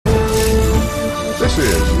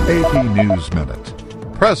AP News Minute.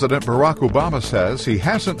 President Barack Obama says he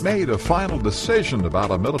hasn't made a final decision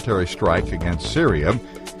about a military strike against Syria.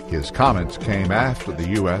 His comments came after the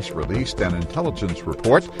U.S. released an intelligence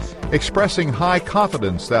report expressing high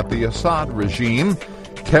confidence that the Assad regime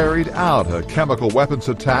carried out a chemical weapons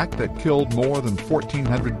attack that killed more than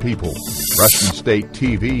 1,400 people. Russian state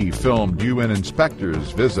TV filmed UN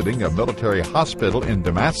inspectors visiting a military hospital in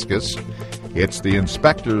Damascus. It's the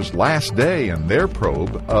inspectors' last day in their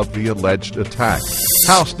probe of the alleged attack.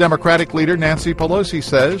 House Democratic leader Nancy Pelosi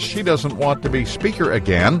says she doesn't want to be Speaker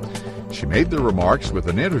again. She made the remarks with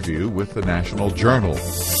an interview with the National Journal.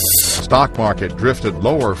 The stock market drifted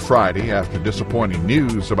lower Friday after disappointing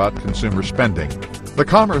news about consumer spending. The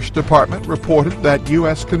Commerce Department reported that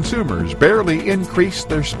U.S. consumers barely increased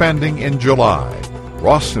their spending in July.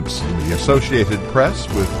 Ross Simpson, The Associated Press,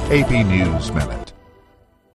 with AP News Minute.